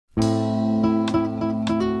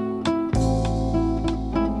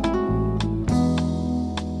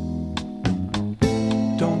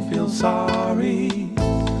sorry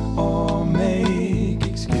or make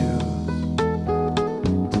excuse.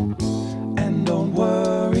 And don't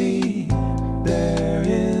worry, there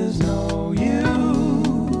is no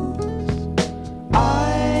use.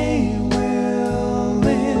 I will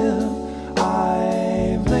live,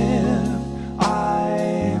 I've lived,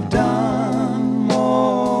 I've done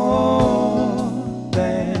more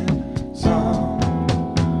than some.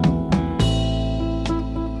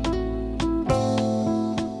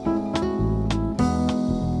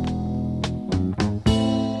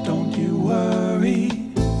 Don't you worry,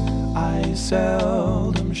 I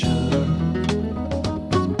seldom should.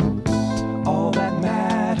 All that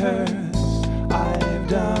matters, I've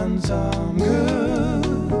done some good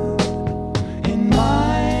in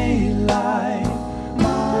my life,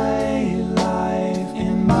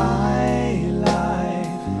 in my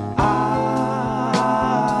life.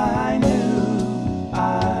 I knew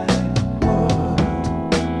I would.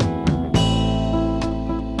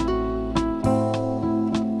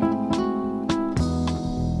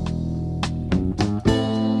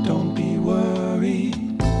 Don't be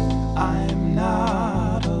worried, I'm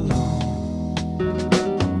not alone.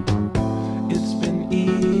 It's been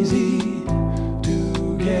easy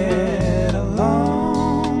to get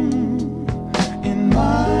along in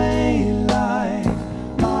my life,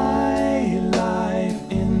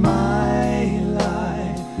 in my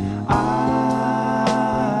life.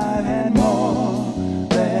 I've had more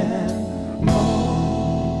than more.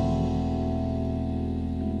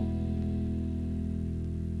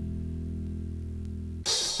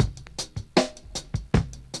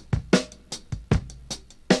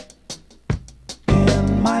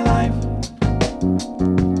 In my life,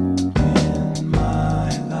 in my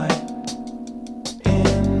life,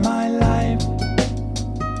 in my life,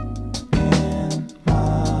 in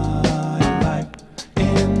my life,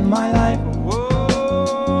 in my life,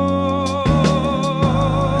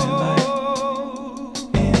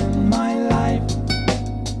 in my life,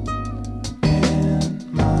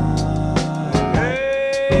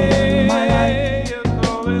 in my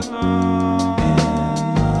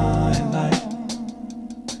life,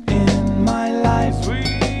 in my life,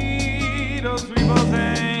 Sweet, oh sweet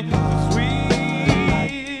Bosé,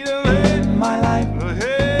 sweet, oh in my life, in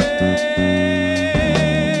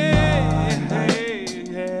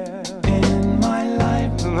my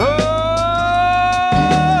life,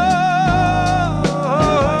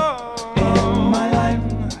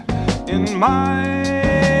 in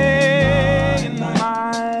my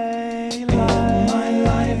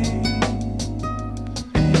life,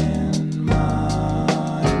 in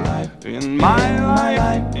my life, in my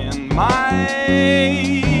life, in my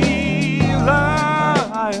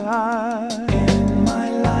life, in my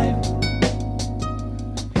life,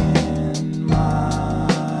 in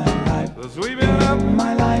my life, the sweet bit up,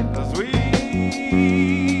 my life, the sweet,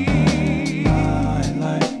 my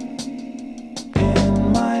life,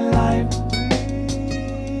 in my life,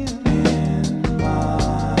 in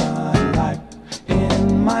my life,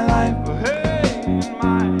 in my life, hey, in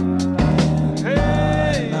my life,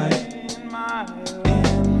 hey, in my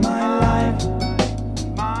in my life,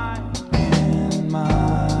 my in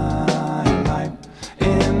my life,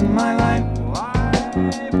 in my life, life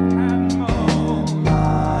had more,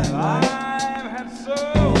 my life, I've had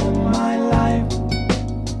so my life,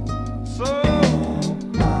 so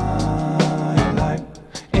my life,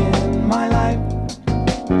 in my life.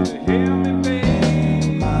 hear me, baby.